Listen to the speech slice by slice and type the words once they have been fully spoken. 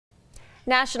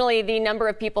Nationally, the number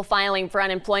of people filing for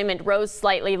unemployment rose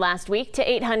slightly last week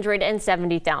to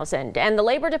 870,000. And the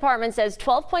Labor Department says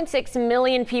 12.6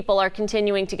 million people are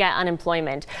continuing to get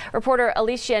unemployment. Reporter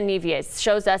Alicia Nieves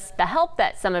shows us the help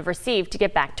that some have received to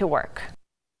get back to work.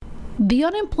 The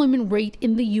unemployment rate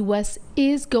in the U.S.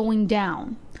 is going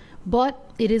down, but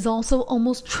it is also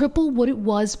almost triple what it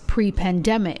was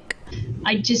pre-pandemic.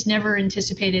 I just never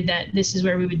anticipated that this is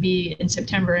where we would be in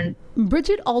September. And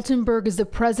Bridget Altenberg is the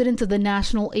president of the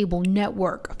National ABLE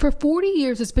Network. For 40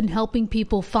 years, it's been helping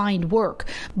people find work.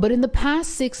 But in the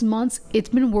past 6 months, it's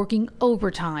been working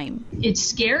overtime. It's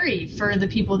scary for the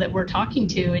people that we're talking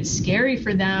to. It's scary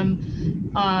for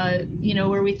them,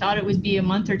 where we thought it would be a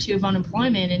month or two of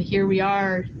unemployment. And here we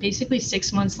are basically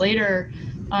 6 months later,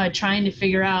 trying to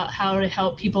figure out how to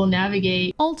help people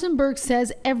navigate. Altenberg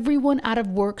says everyone out of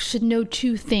work should know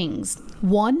two things.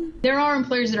 One, there are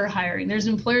employers that are hiring. There's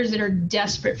employers that are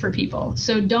desperate for people.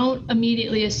 So don't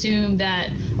immediately assume that,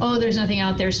 oh, there's nothing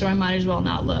out there, so I might as well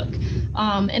not look.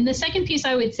 And the second piece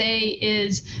I would say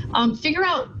is figure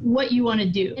out what you want to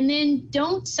do. And then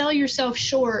don't sell yourself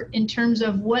short in terms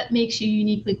of what makes you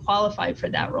uniquely qualified for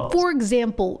that role. For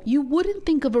example, you wouldn't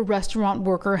think of a restaurant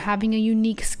worker having a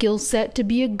unique skill set to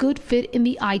be a good fit in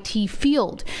the IT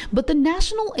field. But the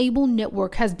National ABLE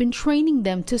Network has been training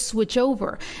them to switch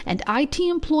over, and IT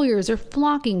employers are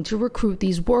flocking to recruit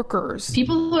these workers.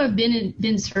 People who have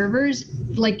been servers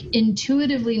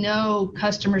intuitively know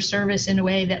customer service in a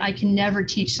way that I can never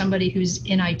teach somebody who's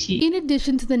in IT. In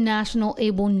addition to the National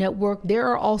ABLE Network, there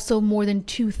are also more than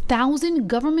 2,000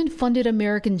 government-funded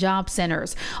American job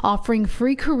centers offering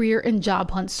free career and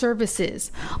job hunt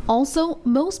services. Also,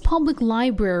 most public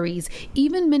libraries,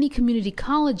 even many community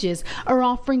colleges, are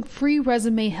offering free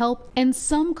resume help and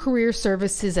some career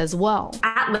services as well.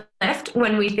 At Lyft,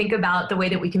 when we think about the way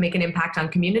that we can make an impact on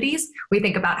communities, we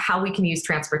think about how we can use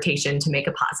transportation to make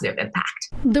a positive impact.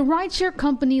 The rideshare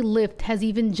company Lyft has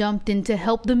even jumped in to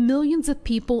help the millions of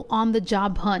people on the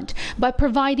job hunt by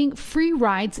providing free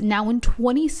rides now in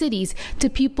 20 cities to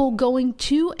people going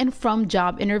to and from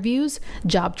job interviews,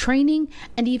 job training,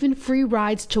 and even free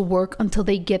rides to work until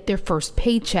they get their first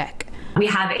paycheck. We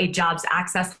have a jobs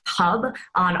access hub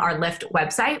on our Lyft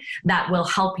website that will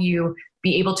help you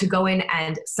be able to go in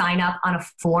and sign up on a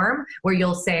form where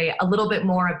you'll say a little bit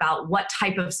more about what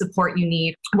type of support you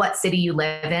need, what city you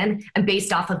live in, and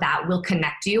based off of that, we'll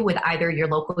connect you with either your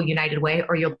local United Way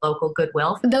or your local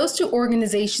Goodwill. Those two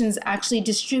organizations actually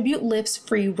distribute Lyft's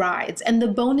free rides, and the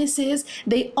bonus is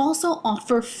they also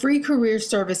offer free career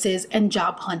services and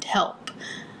job hunt help.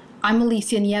 I'm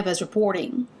Alicia Nieves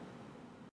reporting.